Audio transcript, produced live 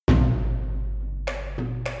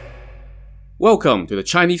Welcome to the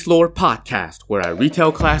Chinese Lore Podcast, where I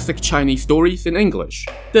retell classic Chinese stories in English.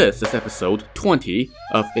 This is episode 20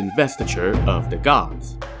 of Investiture of the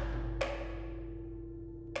Gods.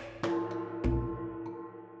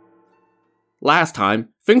 Last time,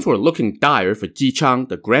 things were looking dire for Ji Chang,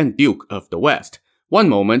 the Grand Duke of the West. One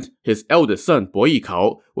moment, his eldest son Bo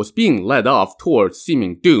Yikao was being led off towards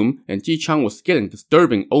seeming doom, and Ji Chang was getting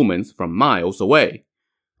disturbing omens from miles away.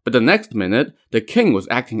 But the next minute, the king was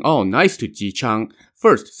acting all nice to Ji Chang,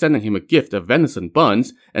 first sending him a gift of venison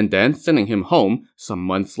buns, and then sending him home some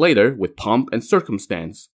months later with pomp and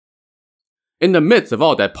circumstance. In the midst of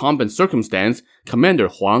all that pomp and circumstance, Commander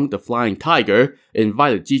Huang, the Flying Tiger,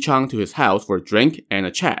 invited Ji Chang to his house for a drink and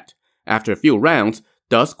a chat. After a few rounds,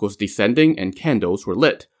 dusk was descending and candles were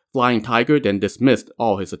lit. Flying Tiger then dismissed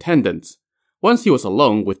all his attendants. Once he was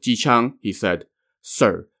alone with Ji Chang, he said,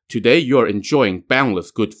 "Sir, today you are enjoying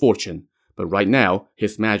boundless good fortune. But right now,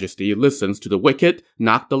 His Majesty listens to the wicked,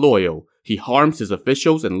 not the loyal. He harms his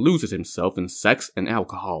officials and loses himself in sex and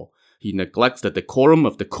alcohol. He neglects the decorum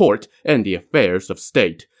of the court and the affairs of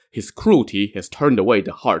state. His cruelty has turned away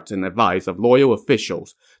the hearts and advice of loyal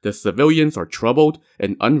officials. The civilians are troubled,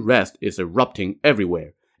 and unrest is erupting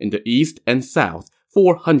everywhere. In the east and south,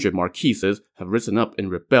 400 marquises have risen up in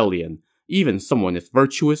rebellion. Even someone as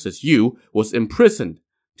virtuous as you was imprisoned.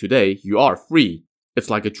 Today, you are free. It's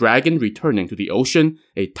like a dragon returning to the ocean,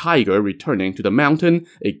 a tiger returning to the mountain,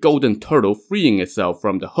 a golden turtle freeing itself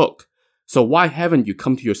from the hook. So why haven't you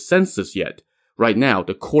come to your senses yet? Right now,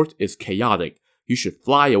 the court is chaotic. You should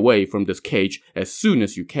fly away from this cage as soon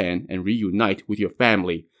as you can and reunite with your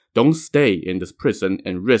family. Don't stay in this prison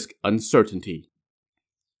and risk uncertainty."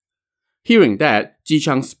 Hearing that, Ji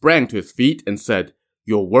Chang sprang to his feet and said,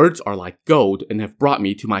 "Your words are like gold and have brought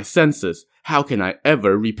me to my senses. How can I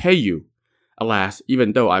ever repay you? Alas,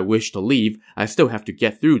 even though I wish to leave, I still have to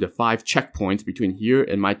get through the 5 checkpoints between here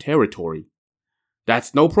and my territory."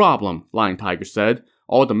 "That's no problem," Flying Tiger said.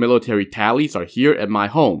 "All the military tallies are here at my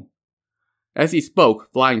home." As he spoke,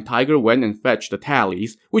 Flying Tiger went and fetched the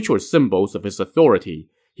tallies, which were symbols of his authority.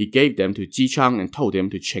 He gave them to Ji Chang and told him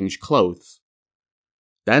to change clothes.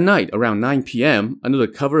 That night, around 9 p.m., under the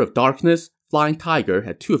cover of darkness, Flying Tiger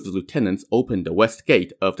had 2 of his lieutenants open the west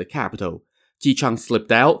gate of the capital. Ji Chang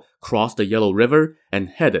slipped out, crossed the Yellow River, and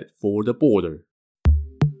headed for the border.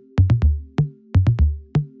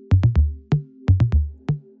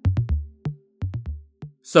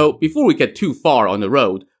 So, before we get too far on the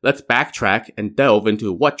road, let's backtrack and delve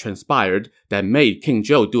into what transpired that made King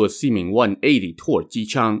Zhou do a seeming 180 toward Ji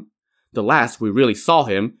Chang. The last we really saw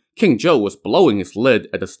him, King Zhou was blowing his lid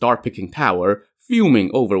at the star-picking tower,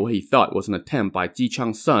 fuming over what he thought was an attempt by Ji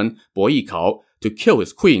Chang's son, Bo Yikao, to kill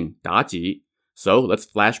his queen, Da Ji. So let's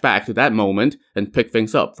flash back to that moment and pick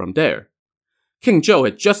things up from there. King Zhou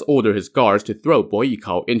had just ordered his guards to throw Bo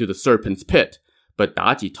Yikao into the serpent's pit, but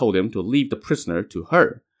Da Ji told him to leave the prisoner to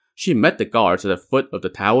her. She met the guards at the foot of the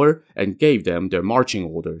tower and gave them their marching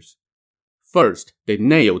orders. First, they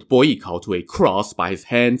nailed Bo Yikao to a cross by his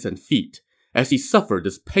hands and feet. As he suffered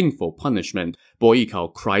this painful punishment, Bo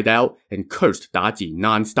Yikao cried out and cursed Da Ji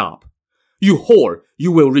non-stop. "You whore!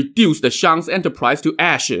 You will reduce the Shang's enterprise to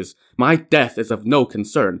ashes! My death is of no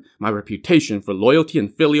concern. My reputation for loyalty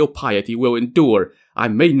and filial piety will endure. I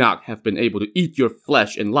may not have been able to eat your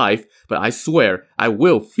flesh in life, but I swear I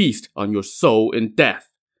will feast on your soul in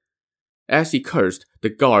death." As he cursed, the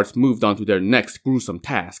guards moved on to their next gruesome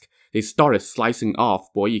task. They started slicing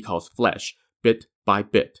off Bo Yikao's flesh, bit by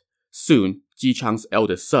bit. Soon, Ji Chang's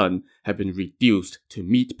eldest son had been reduced to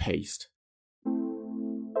meat paste.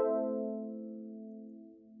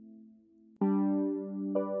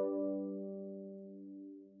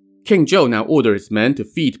 King Zhou now ordered his men to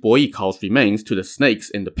feed Bo Yikao's remains to the snakes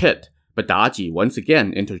in the pit, but Da Ji once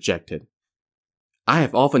again interjected. "I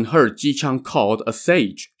have often heard Ji Chang called a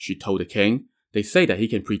sage," she told the king. "They say that he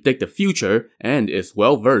can predict the future and is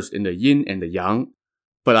well versed in the yin and the yang.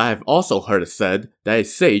 But I have also heard it said that a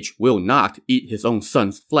sage will not eat his own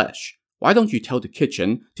son's flesh. Why don't you tell the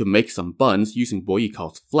kitchen to make some buns using Bo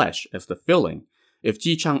Yikao's flesh as the filling? If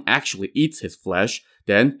Ji Chang actually eats his flesh,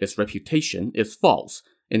 then his reputation is false.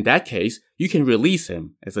 In that case, you can release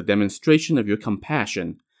him as a demonstration of your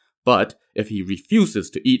compassion. But if he refuses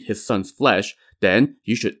to eat his son's flesh, then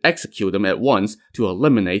you should execute him at once to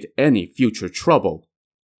eliminate any future trouble."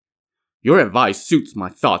 "Your advice suits my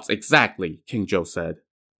thoughts exactly," King Zhou said.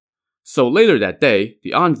 So later that day,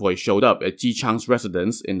 the envoy showed up at Ji Chang's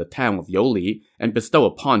residence in the town of Youli and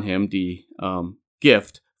bestowed upon him the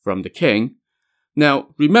gift from the king.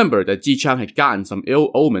 Now, remember that Ji Chang had gotten some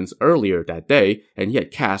ill omens earlier that day, and he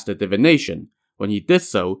had cast a divination. When he did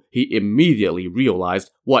so, he immediately realized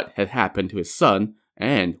what had happened to his son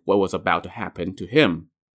and what was about to happen to him.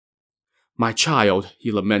 "My child,"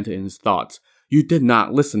 he lamented in his thoughts, "you did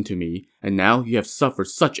not listen to me, and now you have suffered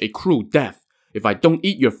such a cruel death. If I don't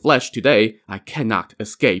eat your flesh today, I cannot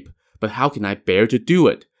escape. But how can I bear to do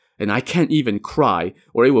it? And I can't even cry,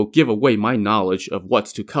 or it will give away my knowledge of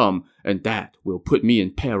what's to come, and that will put me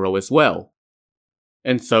in peril as well."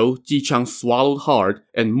 And so Ji Chang swallowed hard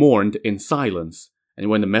and mourned in silence. And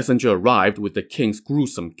when the messenger arrived with the king's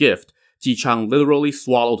gruesome gift, Ji Chang literally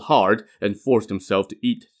swallowed hard and forced himself to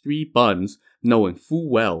eat 3 buns, knowing full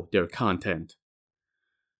well their content.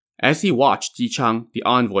 As he watched Ji Chang, the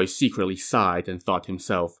envoy secretly sighed and thought to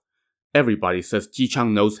himself, "Everybody says Ji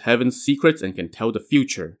Chang knows heaven's secrets and can tell the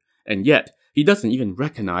future, and yet he doesn't even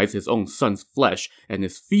recognize his own son's flesh and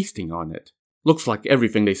is feasting on it. Looks like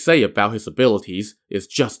everything they say about his abilities is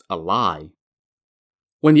just a lie."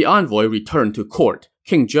 When the envoy returned to court,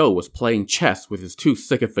 King Zhou was playing chess with his 2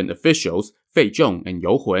 sycophant officials, Fei Zhong and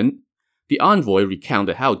You Hun. The envoy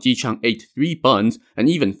recounted how Ji Chang ate 3 buns and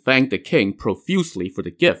even thanked the king profusely for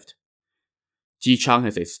the gift. "Ji Chang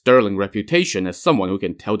has a sterling reputation as someone who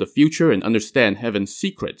can tell the future and understand heaven's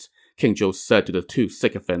secrets," King Zhou said to the 2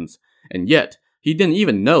 sycophants, "and yet he didn't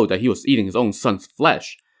even know that he was eating his own son's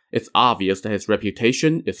flesh. It's obvious that his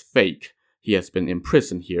reputation is fake. He has been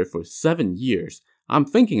imprisoned here for 7 years. I'm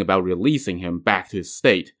thinking about releasing him back to his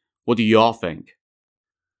state. What do you all think?"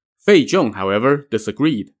 Fei Zhong, however,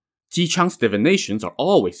 disagreed. "Ji Chang's divinations are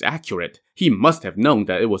always accurate. He must have known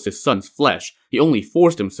that it was his son's flesh. He only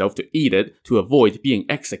forced himself to eat it to avoid being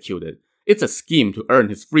executed. It's a scheme to earn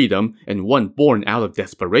his freedom and one born out of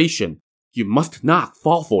desperation. You must not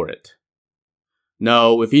fall for it."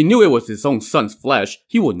 "No, if he knew it was his own son's flesh,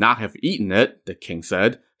 he would not have eaten it," the king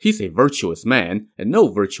said. "He's a virtuous man, and no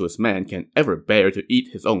virtuous man can ever bear to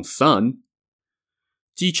eat his own son."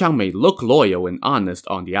 "Ji Chang may look loyal and honest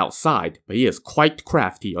on the outside, but he is quite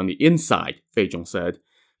crafty on the inside," Fei Zhong said.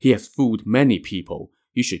 "He has fooled many people.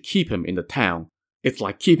 You should keep him in the town. It's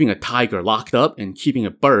like keeping a tiger locked up and keeping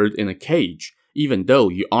a bird in a cage. Even though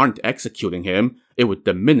you aren't executing him, it would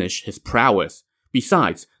diminish his prowess.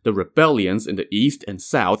 Besides, the rebellions in the east and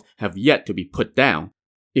south have yet to be put down.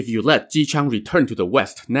 If you let Ji Chang return to the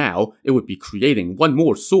west now, it would be creating one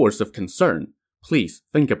more source of concern. Please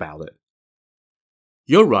think about it."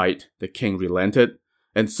 "You're right," the king relented,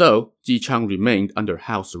 and so Ji Chang remained under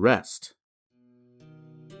house arrest.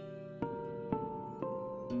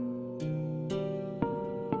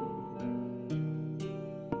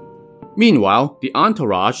 Meanwhile, the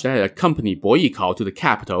entourage that had accompanied Bo Yikao to the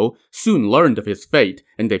capital soon learned of his fate,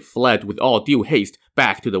 and they fled with all due haste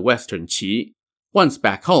back to the western Qi. Once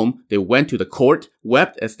back home, they went to the court,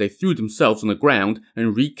 wept as they threw themselves on the ground,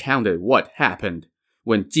 and recounted what happened.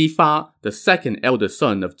 When Ji Fa, the second eldest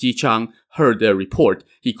son of Ji Chang, heard their report,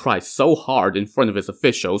 he cried so hard in front of his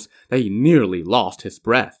officials that he nearly lost his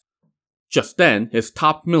breath. Just then, his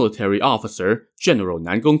top military officer, General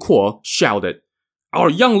Nan Gongquo, shouted, "Our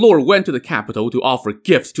young lord went to the capital to offer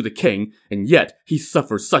gifts to the king, and yet he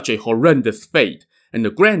suffered such a horrendous fate, and the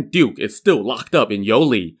Grand Duke is still locked up in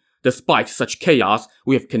Youli. Despite such chaos,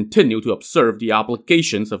 we have continued to observe the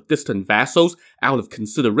obligations of distant vassals out of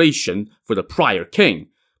consideration for the prior king.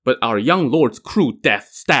 But our young lord's cruel death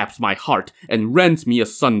stabs my heart and rends me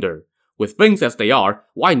asunder. With things as they are,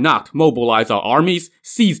 why not mobilize our armies,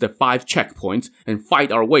 seize the 5 checkpoints, and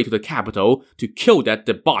fight our way to the capital to kill that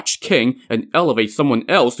debauched king and elevate someone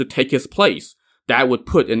else to take his place? That would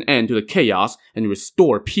put an end to the chaos and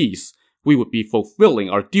restore peace. We would be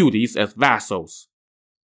fulfilling our duties as vassals."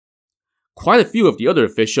 Quite a few of the other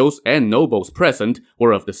officials and nobles present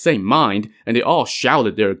were of the same mind, and they all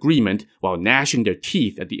shouted their agreement while gnashing their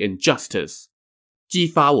teeth at the injustice. Ji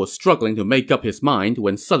Fa was struggling to make up his mind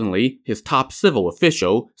when suddenly his top civil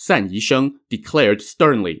official, San Yisheng, declared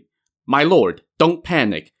sternly, "My lord, don't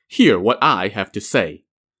panic. Hear what I have to say."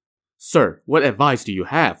 "Sir, what advice do you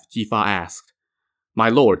have?" Ji Fa asked. "My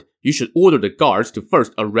lord, you should order the guards to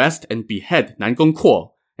first arrest and behead Nan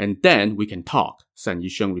Gongquo, and then we can talk," San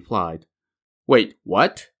Yisheng replied. "Wait,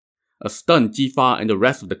 what?" A stunned Ji Fa and the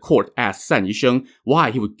rest of the court asked San Yisheng why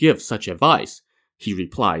he would give such advice. He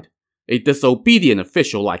replied, "A disobedient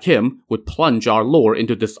official like him would plunge our lord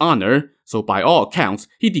into dishonor, so by all accounts,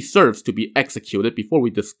 he deserves to be executed before we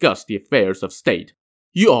discuss the affairs of state.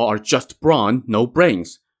 You all are just brawn, no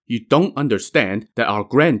brains. You don't understand that our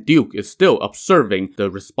Grand Duke is still observing the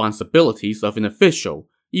responsibilities of an official.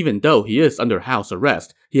 Even though he is under house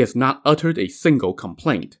arrest, he has not uttered a single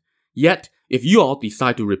complaint. Yet, if you all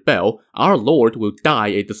decide to rebel, our lord will die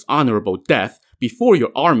a dishonorable death before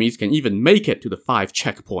your armies can even make it to the 5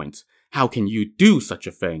 checkpoints. How can you do such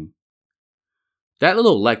a thing? That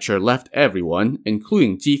little lecture left everyone,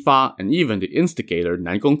 including Ji Fa and even the instigator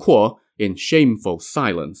Nan Gongquo, in shameful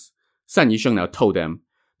silence. San Yisheng now told them,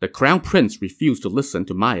 "The crown prince refused to listen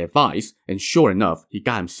to my advice, and sure enough, he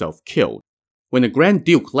got himself killed. When the Grand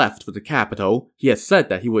Duke left for the capital, he had said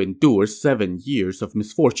that he would endure 7 years of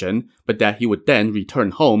misfortune, but that he would then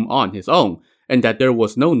return home on his own, and that there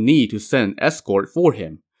was no need to send an escort for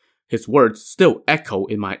him. His words still echo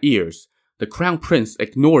in my ears. The crown prince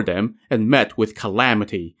ignored them and met with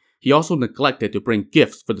calamity. He also neglected to bring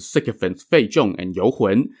gifts for the sycophants Fei Zhong and You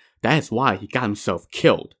Hun. That is why he got himself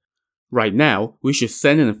killed. Right now, we should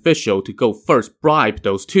send an official to go first bribe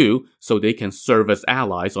those two so they can serve as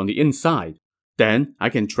allies on the inside. Then, I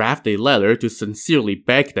can draft a letter to sincerely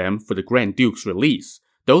beg them for the Grand Duke's release.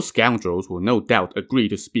 Those scoundrels will no doubt agree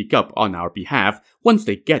to speak up on our behalf once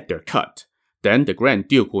they get their cut. Then the Grand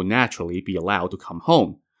Duke will naturally be allowed to come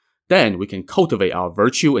home. Then we can cultivate our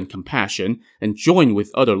virtue and compassion and join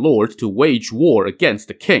with other lords to wage war against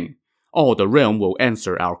the king. All the realm will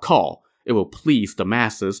answer our call. It will please the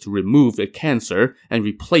masses to remove the cancer and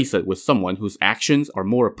replace it with someone whose actions are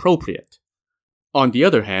more appropriate. On the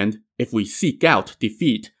other hand, if we seek out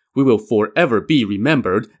defeat, we will forever be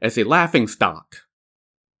remembered as a laughingstock."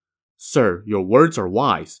 "Sir, your words are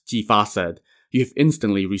wise," Ji Fa said. "You have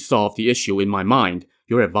instantly resolved the issue in my mind.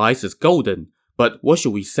 Your advice is golden. But what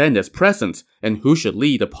should we send as presents, and who should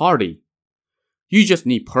lead the party?" "You just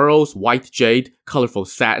need pearls, white jade, colorful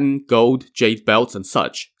satin, gold, jade belts, and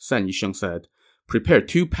such," San Yisheng said. "Prepare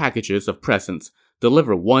 2 packages of presents.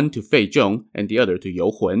 Deliver one to Fei Zhong and the other to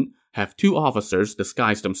You Hun. Have 2 officers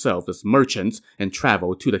disguise themselves as merchants and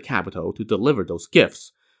travel to the capital to deliver those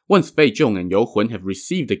gifts. Once Fei Zhong and You Hun have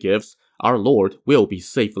received the gifts, our lord will be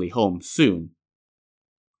safely home soon."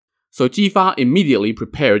 So Ji Fa immediately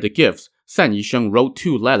prepared the gifts. San Yisheng wrote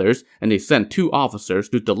 2 letters, and they sent 2 officers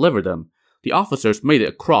to deliver them. The officers made it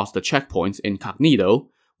across the checkpoints incognito.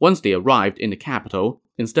 Once they arrived in the capital,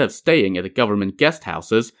 instead of staying at the government guest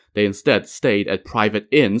houses, they instead stayed at private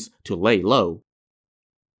inns to lay low.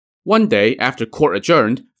 One day, after court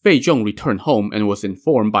adjourned, Fei Zhong returned home and was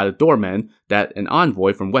informed by the doorman that an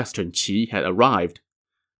envoy from Western Qi had arrived.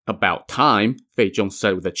 "About time," Fei Zhong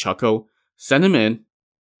said with a chuckle. "Send him in."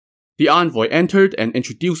 The envoy entered and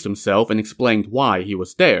introduced himself and explained why he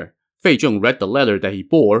was there. Fei Zhong read the letter that he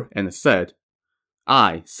bore and said,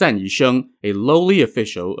 "I, San Yisheng, a lowly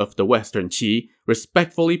official of the Western Qi,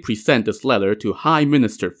 respectfully present this letter to High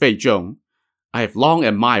Minister Fei Zhong. I have long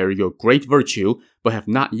admired your great virtue, but have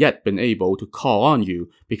not yet been able to call on you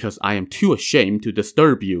because I am too ashamed to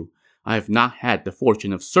disturb you. I have not had the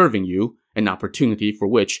fortune of serving you, an opportunity for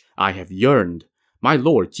which I have yearned. My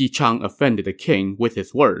lord Ji Chang offended the king with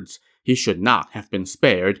his words. He should not have been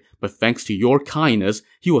spared, but thanks to your kindness,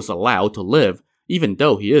 he was allowed to live. Even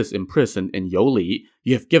though he is imprisoned in Youli,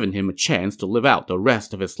 you have given him a chance to live out the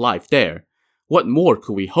rest of his life there. What more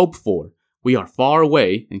could we hope for? We are far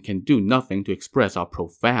away and can do nothing to express our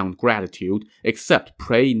profound gratitude except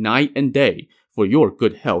pray night and day for your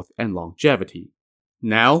good health and longevity.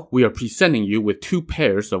 Now we are presenting you with 2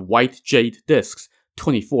 pairs of white jade discs,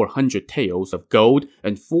 2,400 taels of gold,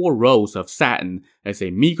 and 4 rows of satin as a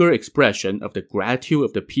meager expression of the gratitude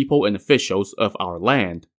of the people and officials of our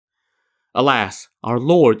land. Alas, our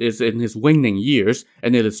lord is in his waning years,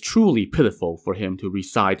 and it is truly pitiful for him to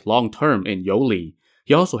reside long-term in Youli.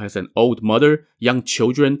 He also has an old mother, young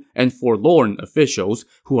children, and forlorn officials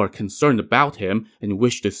who are concerned about him and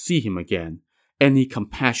wish to see him again. Any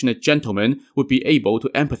compassionate gentleman would be able to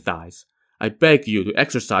empathize. I beg you to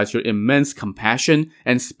exercise your immense compassion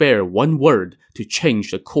and spare 1 word to change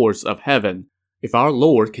the course of heaven. If our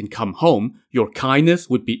Lord can come home, your kindness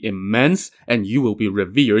would be immense and you will be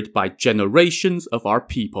revered by generations of our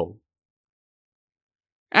people."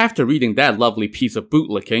 After reading that lovely piece of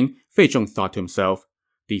bootlicking, Fei Zhong thought to himself,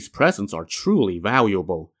 "These presents are truly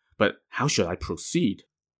valuable, but how should I proceed?"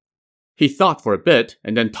 He thought for a bit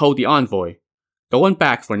and then told the envoy, "Go on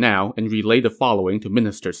back for now and relay the following to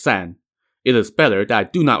Minister San. It is better that I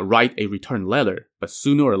do not write a return letter, but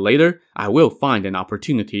sooner or later I will find an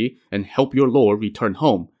opportunity and help your lord return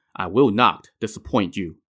home. I will not disappoint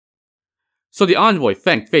you." So the envoy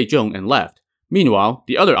thanked Fei Zhong and left. Meanwhile,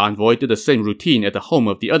 the other envoy did the same routine at the home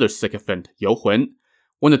of the other sycophant, You Hun.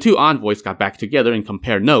 When the 2 envoys got back together and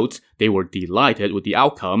compared notes, they were delighted with the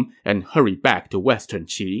outcome and hurried back to Western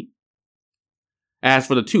Qi. As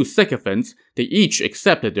for the 2 sycophants, they each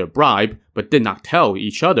accepted their bribe, but did not tell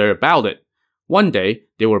each other about it. One day,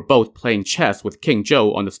 they were both playing chess with King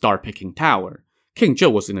Zhou on the star-picking tower. King Zhou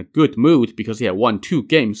was in a good mood because he had won 2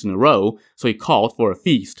 games in a row, so he called for a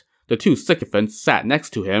feast. the two sycophants sat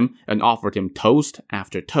next to him and offered him toast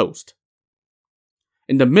after toast.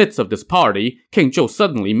 In the midst of this party, King Zhou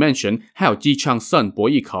suddenly mentioned how Ji Chang's son Bo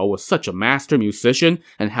Yikao was such a master musician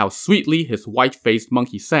and how sweetly his white-faced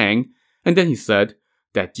monkey sang, and then he said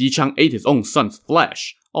that Ji Chang ate his own son's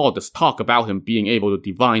flesh. All this talk about him being able to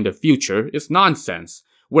divine the future is nonsense.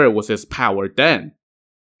 Where was his power then?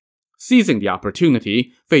 Seizing the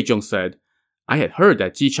opportunity, Fei Zhong said, I had heard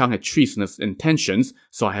that Ji Chang had treasonous intentions,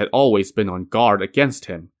 so I had always been on guard against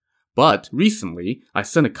him. But recently, I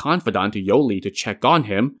sent a confidant to You Li to check on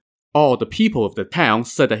him. All the people of the town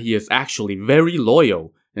said that he is actually very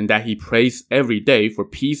loyal, and that he prays every day for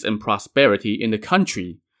peace and prosperity in the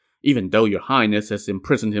country. Even though your highness has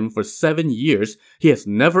imprisoned him for 7 years, he has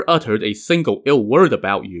never uttered a single ill word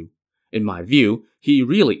about you. In my view, he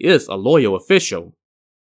really is a loyal official.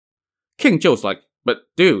 King Zhou's like, but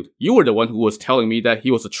dude, you were the one who was telling me that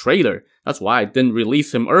he was a traitor. That's why I didn't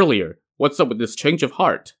release him earlier. What's up with this change of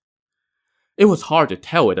heart? It was hard to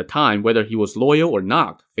tell at the time whether he was loyal or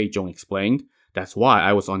not, Fei Zhong explained. That's why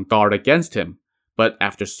I was on guard against him. But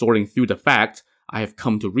after sorting through the facts, I have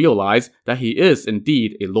come to realize that he is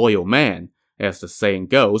indeed a loyal man. As the saying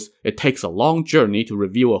goes, it takes a long journey to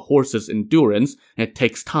reveal a horse's endurance, and it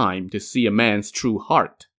takes time to see a man's true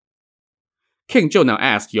heart. King Zhou now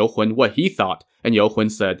asked You Hun what he thought, and You Hun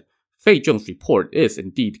said, Fei Zhong's report is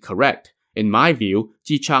indeed correct. In my view,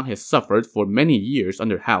 Ji Chang has suffered for many years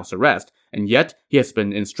under house arrest, and yet he has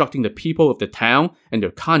been instructing the people of the town, and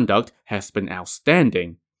their conduct has been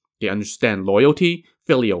outstanding. They understand loyalty,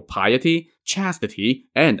 filial piety, chastity,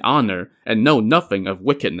 and honor, and know nothing of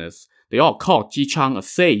wickedness. They all call Ji Chang a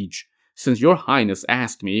sage. Since your highness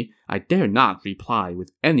asked me, I dare not reply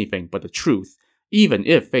with anything but the truth. Even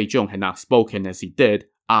if Fei Zhong had not spoken as he did,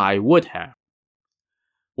 I would have.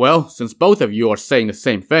 Well, since both of you are saying the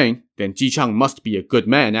same thing, then Ji Chang must be a good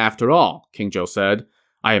man after all, King Zhou said.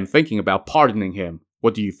 I am thinking about pardoning him.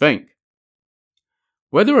 What do you think?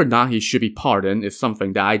 Whether or not he should be pardoned is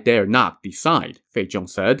something that I dare not decide, Fei Zhong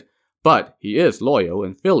said. But he is loyal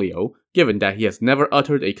and filial, given that he has never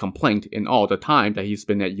uttered a complaint in all the time that he's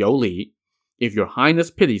been at You Li. If your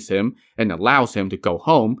highness pities him and allows him to go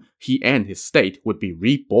home, he and his state would be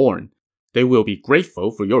reborn. They will be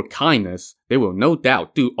grateful for your kindness. They will no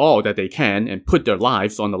doubt do all that they can and put their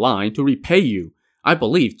lives on the line to repay you. I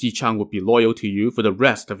believe Ji Chang would be loyal to you for the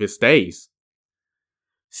rest of his days.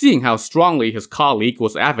 Seeing how strongly his colleague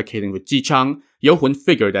was advocating with Ji Chang, You Hun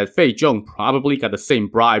figured that Fei Zhong probably got the same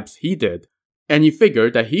bribes he did. And he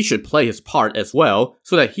figured that he should play his part as well,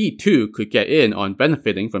 so that he too could get in on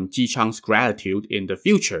benefiting from Ji Chang's gratitude in the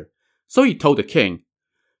future. So he told the king,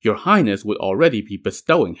 Your highness would already be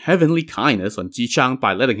bestowing heavenly kindness on Ji Chang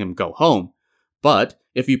by letting him go home. But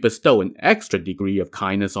if you bestow an extra degree of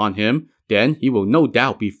kindness on him, then he will no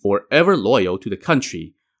doubt be forever loyal to the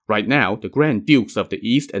country. Right now, the Grand Dukes of the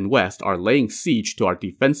East and West are laying siege to our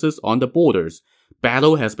defenses on the borders.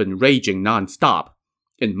 Battle has been raging non-stop.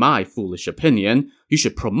 In my foolish opinion, you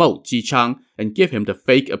should promote Ji Chang and give him the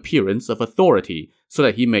fake appearance of authority so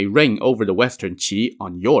that he may reign over the Western Qi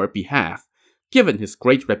on your behalf. Given his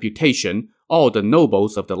great reputation, all the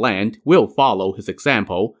nobles of the land will follow his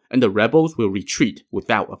example, and the rebels will retreat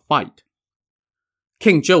without a fight.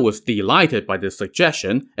 King Zhou was delighted by this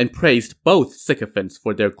suggestion and praised both sycophants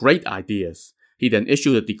for their great ideas. He then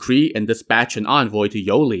issued a decree and dispatched an envoy to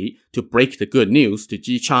You Li to break the good news to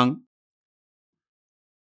Ji Chang.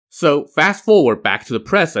 So, fast forward back to the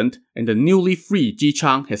present, and the newly freed Ji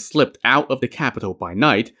Chang has slipped out of the capital by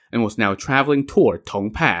night and was now traveling toward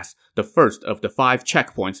Tong Pass, the first of the 5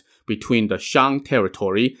 checkpoints between the Shang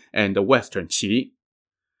territory and the Western Qi.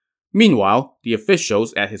 Meanwhile, the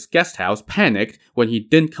officials at his guest house panicked when he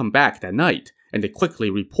didn't come back that night, and they quickly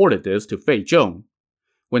reported this to Fei Zhong.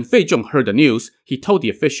 When Fei Zhong heard the news, he told the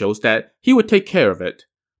officials that he would take care of it.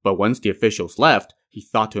 But once the officials left, he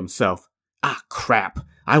thought to himself, Ah crap,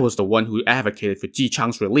 I was the one who advocated for Ji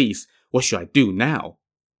Chang's release. What should I do now?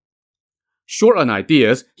 Short on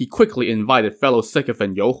ideas, he quickly invited fellow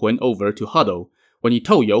sycophant You Hun over to huddle. When he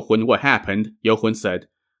told You Hun what happened, You Hun said,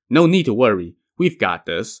 No need to worry, we've got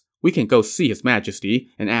this. We can go see His Majesty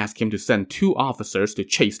and ask him to send 2 officers to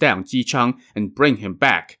chase down Ji Chang and bring him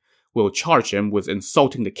back. We'll charge him with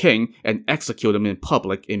insulting the king and execute him in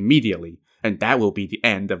public immediately, and that will be the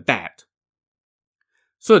end of that.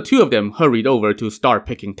 So the 2 of them hurried over to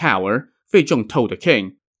Star-Picking Tower. Fei Zhong told the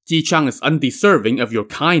king, Ji Chang is undeserving of your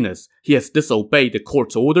kindness. He has disobeyed the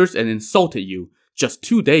court's orders and insulted you. Just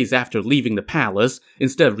 2 days after leaving the palace,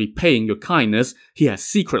 instead of repaying your kindness, he has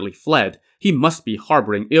secretly fled. He must be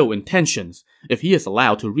harboring ill intentions. If he is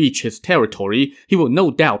allowed to reach his territory, he will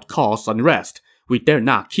no doubt cause unrest. We dare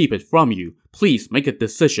not keep it from you. Please make a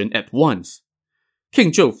decision at once.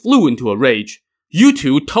 King Zhou flew into a rage. You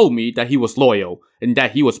two told me that he was loyal, and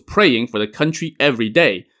that he was praying for the country every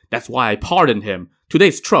day. That's why I pardoned him.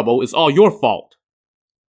 Today's trouble is all your fault.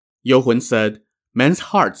 Yu Hun said, Men's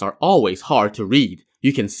hearts are always hard to read.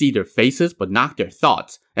 You can see their faces but not their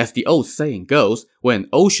thoughts. As the old saying goes, when an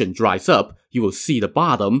ocean dries up, you will see the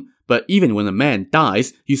bottom, but even when a man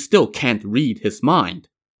dies, you still can't read his mind.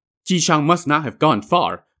 Ji Chang must not have gone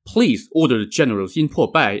far. Please order the generals Yin Po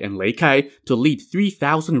Bai and Lei Kai to lead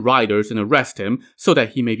 3,000 riders and arrest him so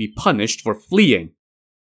that he may be punished for fleeing.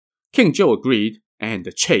 King Zhou agreed, and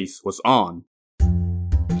the chase was on.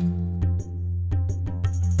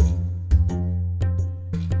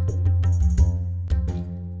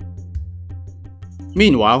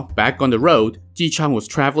 Meanwhile, back on the road, Ji Chang was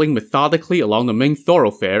traveling methodically along the main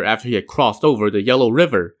thoroughfare after he had crossed over the Yellow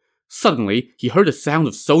River. Suddenly, he heard the sound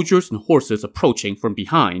of soldiers and horses approaching from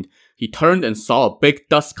behind. He turned and saw a big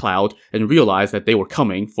dust cloud and realized that they were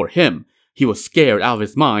coming for him. He was scared out of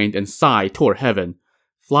his mind and sighed toward heaven.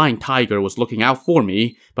 Flying Tiger was looking out for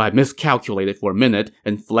me, but I miscalculated for a minute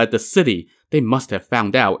and fled the city. They must have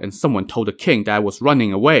found out and someone told the king that I was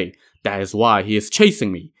running away. That is why he is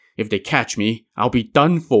chasing me. If they catch me, I'll be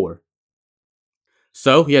done for.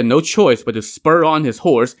 So he had no choice but to spur on his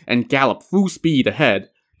horse and gallop full speed ahead.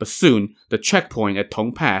 But soon, the checkpoint at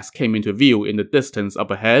Tong Pass came into view in the distance up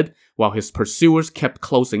ahead, while his pursuers kept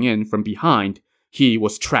closing in from behind. He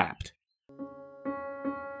was trapped.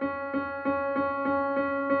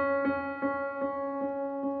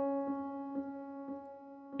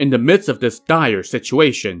 In the midst of this dire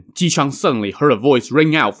situation, Ji Chang suddenly heard a voice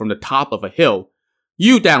ring out from the top of a hill.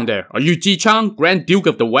 You down there, are you Ji Chang, Grand Duke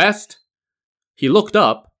of the West? He looked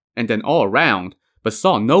up, and then all around, but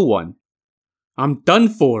saw no one. I'm done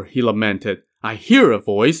for, he lamented. I hear a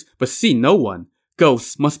voice, but see no one.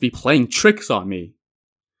 Ghosts must be playing tricks on me.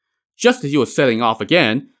 Just as he was setting off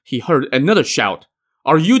again, he heard another shout.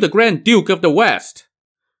 Are you the Grand Duke of the West?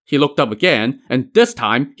 He looked up again, and this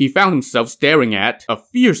time he found himself staring at a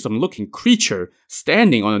fearsome-looking creature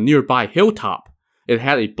standing on a nearby hilltop. It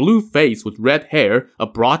had a blue face with red hair, a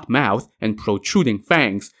broad mouth, and protruding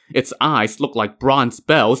fangs. Its eyes looked like bronze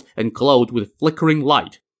bells and glowed with flickering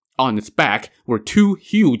light. On its back were 2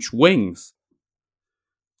 huge wings.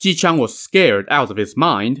 Ji Chang was scared out of his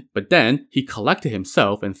mind, but then he collected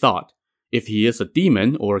himself and thought, if he is a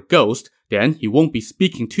demon or a ghost, then he won't be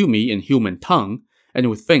speaking to me in human tongue. And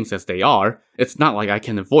with things as they are, it's not like I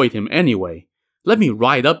can avoid him anyway. Let me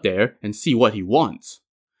ride up there and see what he wants.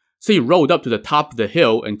 So he rode up to the top of the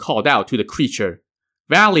hill and called out to the creature,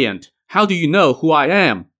 Valiant, how do you know who I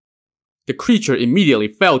am? The creature immediately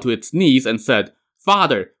fell to its knees and said,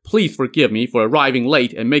 Father, please forgive me for arriving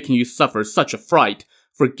late and making you suffer such a fright.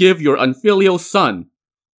 Forgive your unfilial son.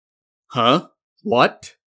 Huh?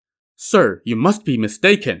 What? Sir, you must be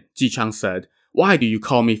mistaken, Ji Chang said. Why do you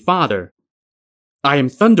call me father? I am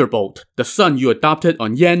Thunderbolt, the son you adopted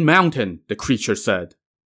on Yan Mountain, the creature said.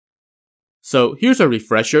 So here's a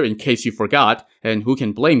refresher in case you forgot, and who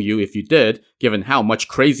can blame you if you did, given how much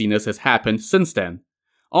craziness has happened since then.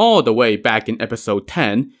 All the way back in episode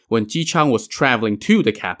 10, when Ji Chang was traveling to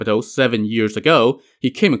the capital 7 years ago, he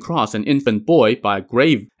came across an infant boy by a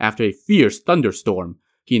grave after a fierce thunderstorm.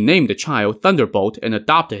 He named the child Thunderbolt and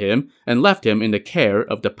adopted him and left him in the care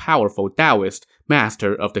of the powerful Taoist,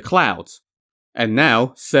 master of the clouds. And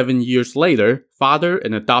now, 7 years later, father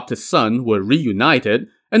and adopted son were reunited,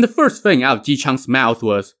 and the first thing out of Ji Chang's mouth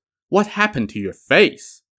was, What happened to your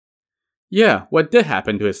face? Yeah, what did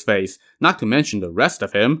happen to his face, not to mention the rest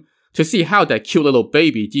of him. To see how that cute little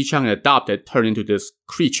baby Ji Chang adopted turned into this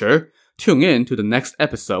creature, tune in to the next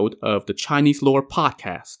episode of the Chinese Lore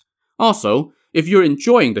Podcast. Also, if you're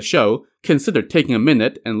enjoying the show, consider taking a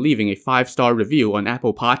minute and leaving a 5-star review on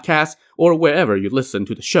Apple Podcasts or wherever you listen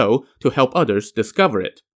to the show to help others discover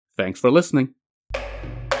it. Thanks for listening.